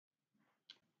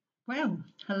Well,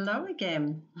 hello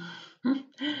again.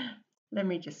 Let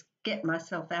me just get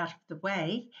myself out of the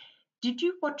way. Did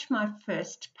you watch my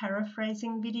first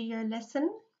paraphrasing video lesson?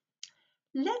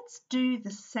 Let's do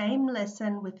the same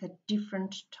lesson with a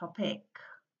different topic.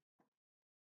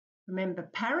 Remember,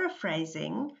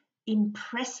 paraphrasing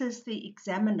impresses the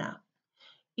examiner.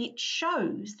 It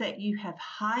shows that you have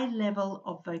high level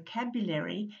of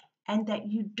vocabulary and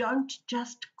that you don't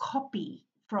just copy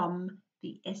from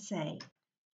the essay.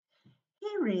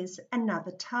 Here is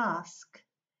another task.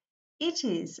 It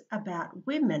is about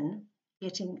women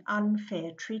getting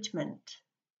unfair treatment.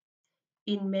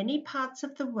 In many parts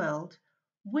of the world,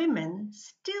 women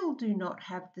still do not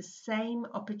have the same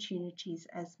opportunities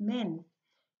as men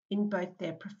in both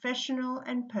their professional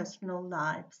and personal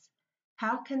lives.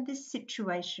 How can this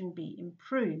situation be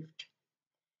improved?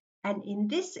 And in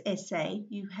this essay,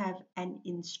 you have an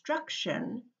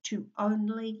instruction to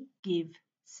only give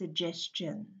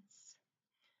suggestions.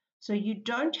 So you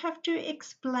don't have to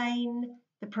explain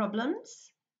the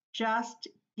problems, just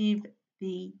give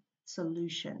the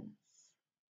solutions.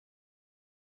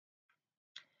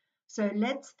 So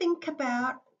let's think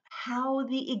about how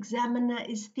the examiner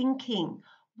is thinking.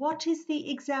 What is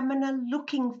the examiner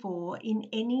looking for in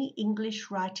any English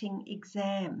writing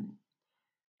exam?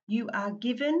 You are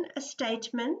given a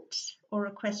statement or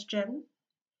a question.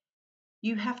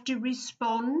 You have to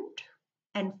respond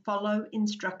and follow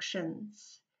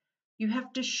instructions. You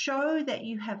have to show that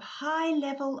you have high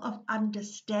level of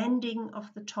understanding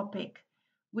of the topic,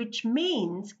 which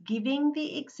means giving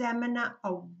the examiner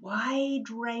a wide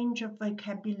range of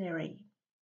vocabulary.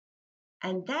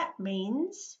 And that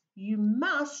means you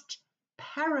must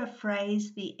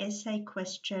paraphrase the essay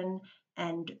question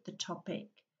and the topic.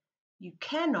 You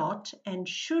cannot and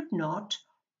should not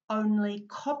only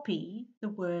copy the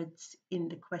words in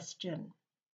the question.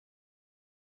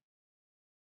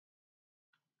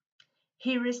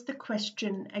 Here is the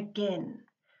question again.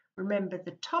 Remember,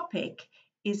 the topic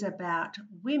is about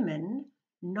women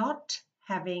not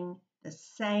having the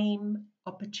same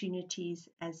opportunities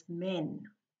as men.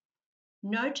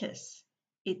 Notice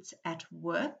it's at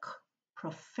work,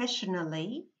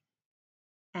 professionally,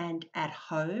 and at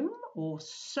home or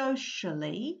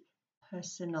socially,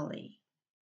 personally.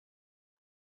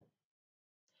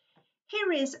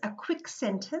 Here is a quick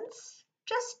sentence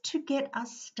just to get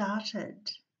us started.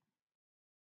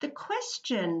 The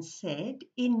question said,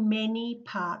 in many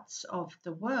parts of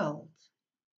the world.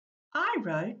 I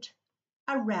wrote,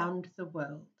 around the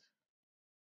world.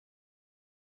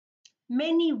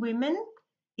 Many women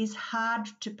is hard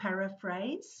to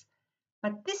paraphrase,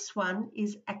 but this one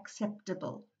is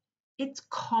acceptable. It's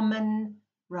common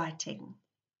writing.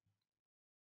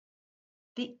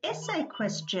 The essay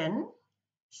question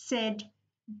said,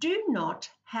 do not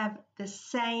have the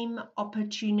same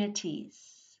opportunities.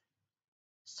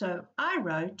 So I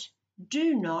wrote,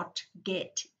 do not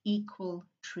get equal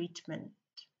treatment.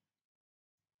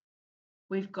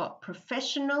 We've got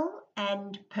professional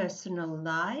and personal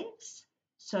lives.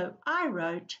 So I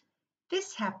wrote,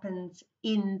 this happens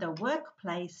in the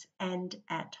workplace and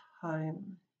at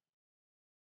home.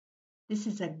 This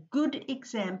is a good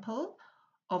example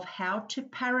of how to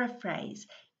paraphrase.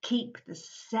 Keep the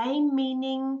same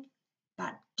meaning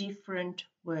but different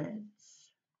words.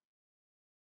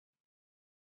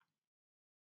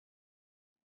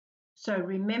 So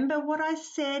remember what I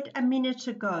said a minute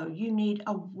ago. You need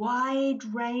a wide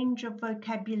range of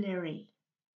vocabulary.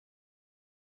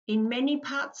 In many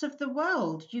parts of the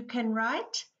world, you can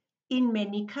write in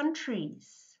many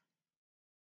countries,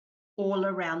 all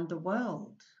around the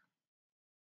world.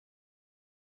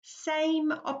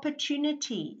 Same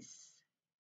opportunities.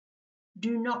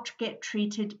 Do not get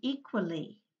treated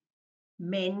equally.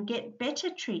 Men get better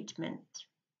treatment.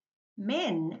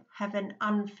 Men have an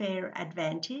unfair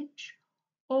advantage,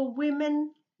 or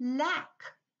women lack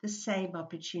the same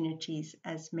opportunities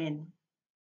as men.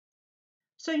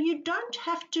 So you don't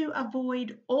have to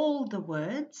avoid all the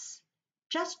words,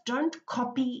 just don't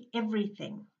copy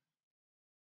everything.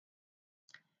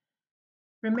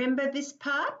 Remember this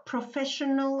part,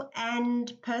 professional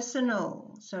and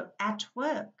personal, so at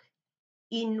work,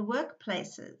 in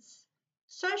workplaces,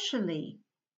 socially,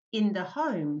 in the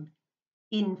home,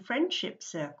 in friendship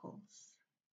circles.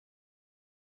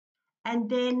 And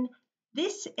then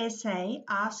this essay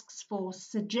asks for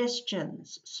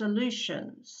suggestions,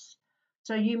 solutions.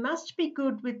 So you must be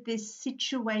good with this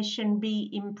situation be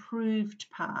improved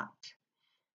part.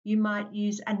 You might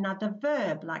use another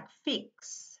verb like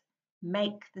fix,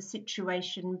 make the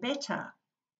situation better,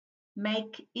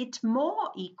 make it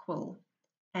more equal,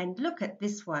 and look at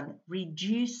this one,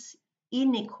 reduce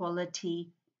inequality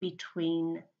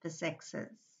between the sexes.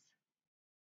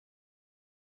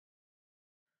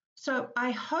 So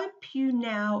I hope you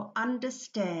now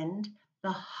understand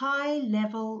the high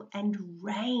level and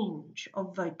range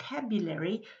of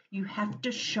vocabulary you have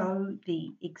to show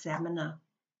the examiner.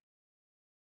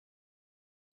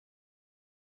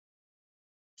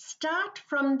 Start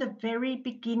from the very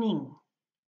beginning.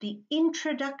 The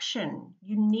introduction,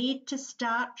 you need to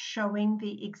start showing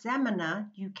the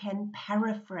examiner you can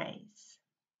paraphrase.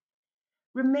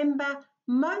 Remember,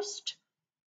 most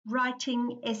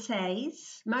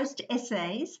essays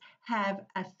have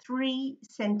a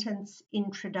 3-sentence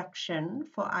introduction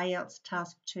for IELTS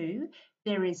Task 2.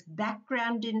 There is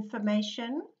background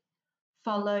information,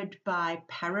 followed by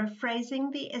paraphrasing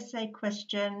the essay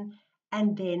question,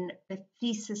 and then the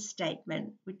thesis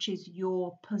statement, which is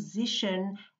your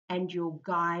position and your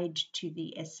guide to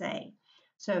the essay.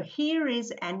 So here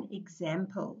is an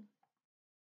example.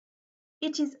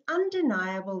 It is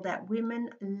undeniable that women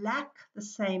lack the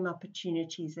same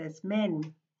opportunities as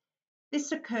men.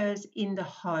 This occurs in the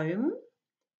home,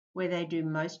 where they do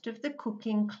most of the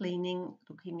cooking, cleaning,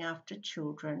 looking after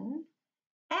children,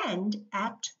 and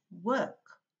at work,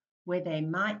 where they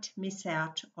might miss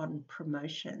out on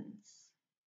promotions.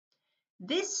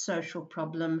 This social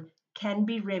problem can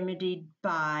be remedied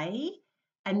by,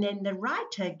 and then the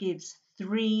writer gives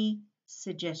 3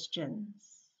 suggestions.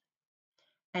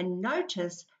 And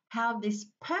notice how this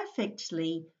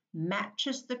perfectly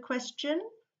matches the question,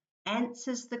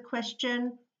 answers the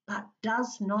question, but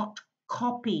does not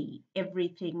copy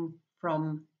everything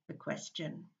from the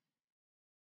question.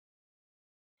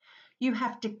 You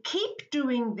have to keep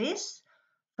doing this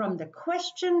from the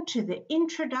question to the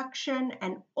introduction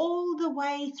and all the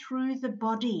way through the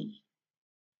body.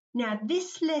 Now,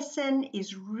 this lesson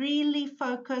is really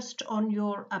focused on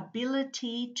your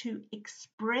ability to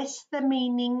express the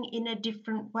meaning in a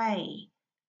different way,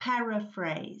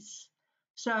 paraphrase.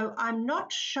 So I'm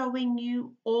not showing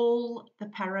you all the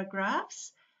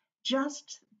paragraphs,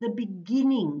 just the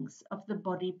beginnings of the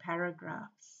body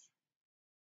paragraphs.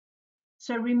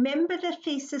 So remember the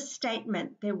thesis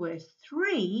statement. There were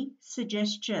 3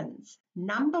 suggestions.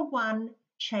 Number 1,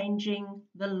 changing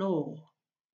the law.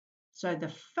 So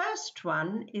the first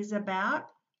one is about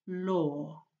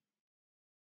law.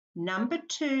 Number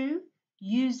 2,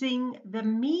 using the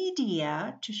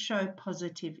media to show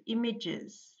positive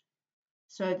images.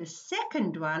 So the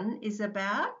second one is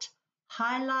about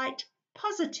highlight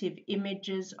positive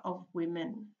images of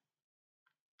women.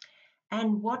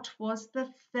 And what was the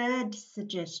third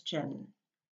suggestion?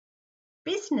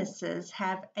 Businesses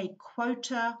have a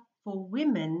quota for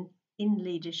women in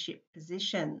leadership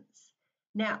positions.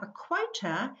 Now, a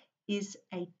quota is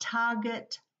a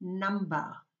target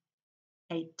number,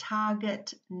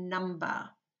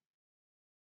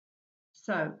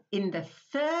 So in the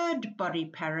third body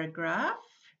paragraph,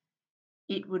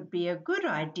 it would be a good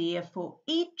idea for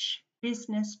each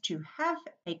business to have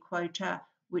a quota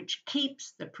which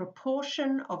keeps the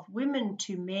proportion of women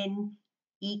to men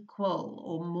equal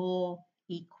or more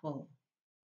equal.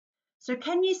 So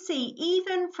can you see,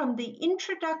 even from the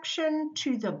introduction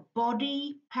to the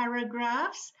body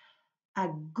paragraphs, a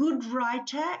good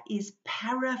writer is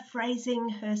paraphrasing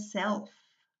herself.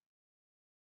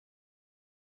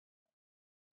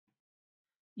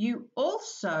 You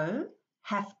also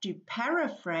have to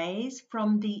paraphrase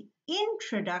from the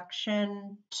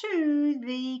introduction to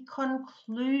the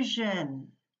conclusion.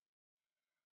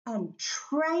 And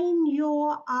train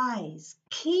your eyes.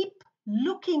 Keep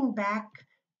looking back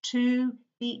to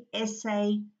the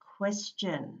essay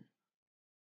question.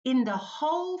 In the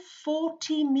whole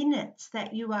 40 minutes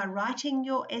that you are writing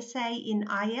your essay in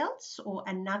IELTS or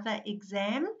another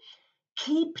exam,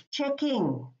 keep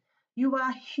checking. You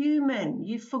are human,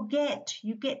 you forget,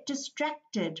 you get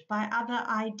distracted by other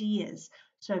ideas.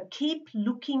 So keep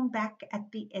looking back at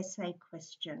the essay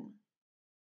question.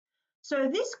 So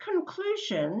this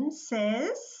conclusion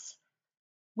says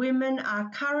women are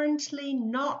currently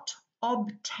not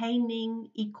obtaining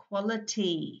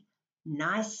equality.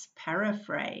 Nice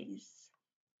paraphrase.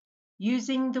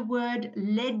 Using the word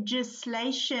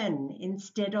legislation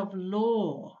instead of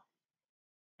law,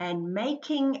 and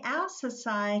making our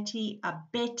society a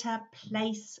better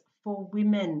place for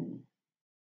women.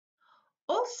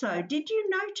 Also, did you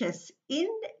notice in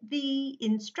the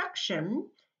instruction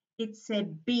it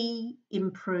said be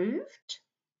improved?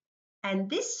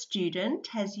 And this student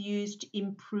has used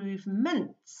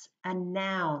improvements, a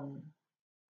noun.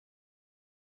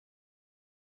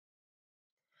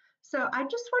 So I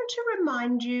just want to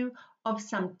remind you of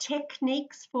some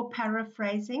techniques for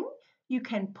paraphrasing. You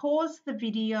can pause the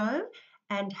video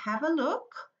and have a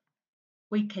look.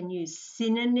 We can use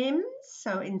synonyms,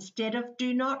 so instead of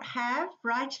do not have,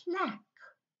 write lack.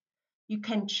 You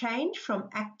can change from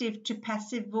active to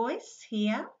passive voice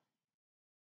here.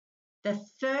 The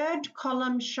third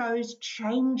column shows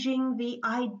changing the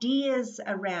ideas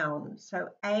around, so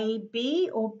A, B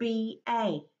or B,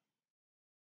 A.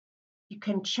 You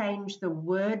can change the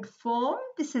word form.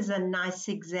 This is a nice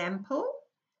example.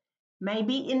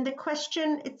 Maybe in the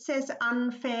question it says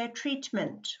unfair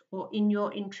treatment, or in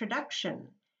your introduction.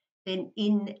 Then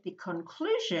in the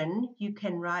conclusion, you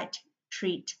can write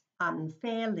treat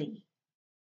unfairly.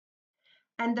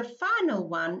 And the final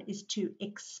one is to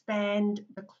expand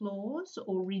the clause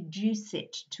or reduce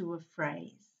it to a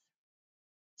phrase.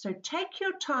 So take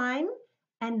your time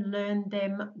and learn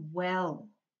them well.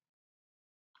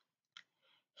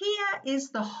 Here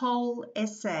is the whole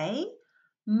essay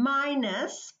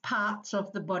minus parts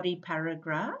of the body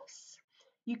paragraphs.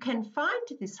 You can find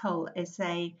this whole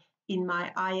essay in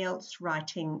my IELTS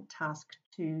Writing Task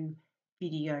 2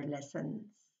 video lessons.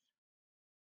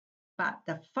 But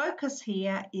the focus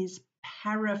here is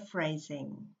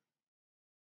paraphrasing.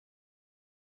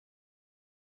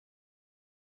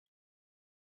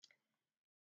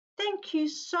 Thank you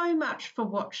so much for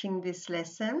watching this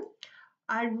lesson.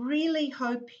 I really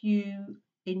hope you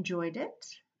enjoyed it,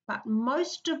 but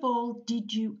most of all,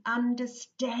 did you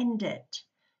understand it?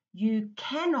 You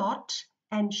cannot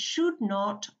and should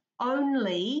not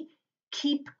only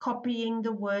keep copying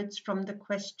the words from the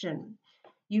question.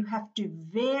 You have to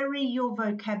vary your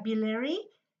vocabulary,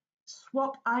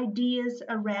 swap ideas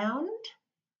around,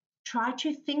 try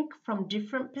to think from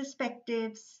different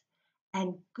perspectives,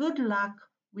 and good luck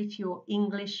with your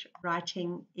English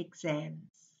writing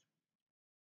exams.